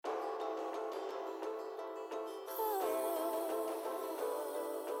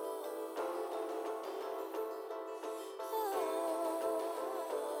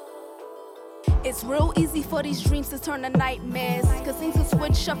It's real easy for these dreams to turn to nightmares, cause things will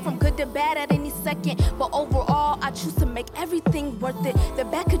switch up from good to bad at any second. But overall, I choose to make everything worth it. The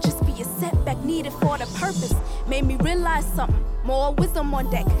back could just be a setback needed for the purpose. Made me realize something, more wisdom on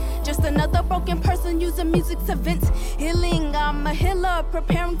deck. Just another broken person using music to vent. Healing, I'm a healer,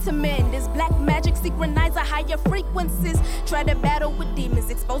 preparing to mend. This black magic synchronize higher frequencies. Try to battle with demons,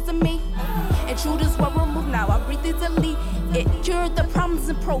 exposing me. Intruders were removed, now I breathe easily. It cured the problems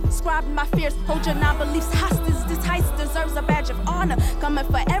and proscribed my fears. Hold your non-beliefs hostage. This heist deserves a badge of honor. Coming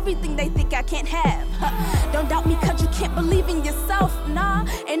for everything they think I can't have. Don't doubt me cause you can't believe in yourself. Nah,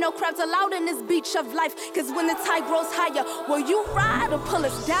 ain't no crowds allowed in this beach of life. Cause when the tide grows higher, will you ride or pull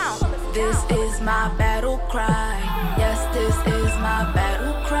us down? This is my battle cry. Yes, this is my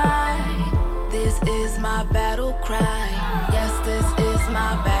battle cry. This is my battle cry. Yes, this is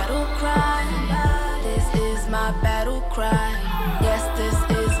my battle cry. This is my battle cry. Yes, this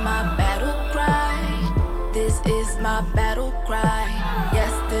is my battle cry. This is my battle cry.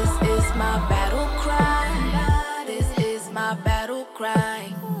 Yes, this is my battle cry. This is my battle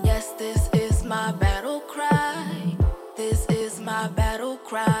cry. Yes, this is my battle cry. This is my battle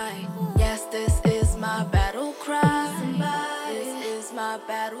cry. Yes, this is my battle cry. This is my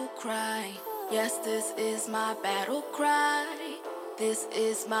battle cry. Yes, this is my battle cry. This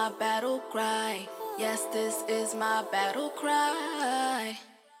is my battle cry. Yes, this is my battle cry.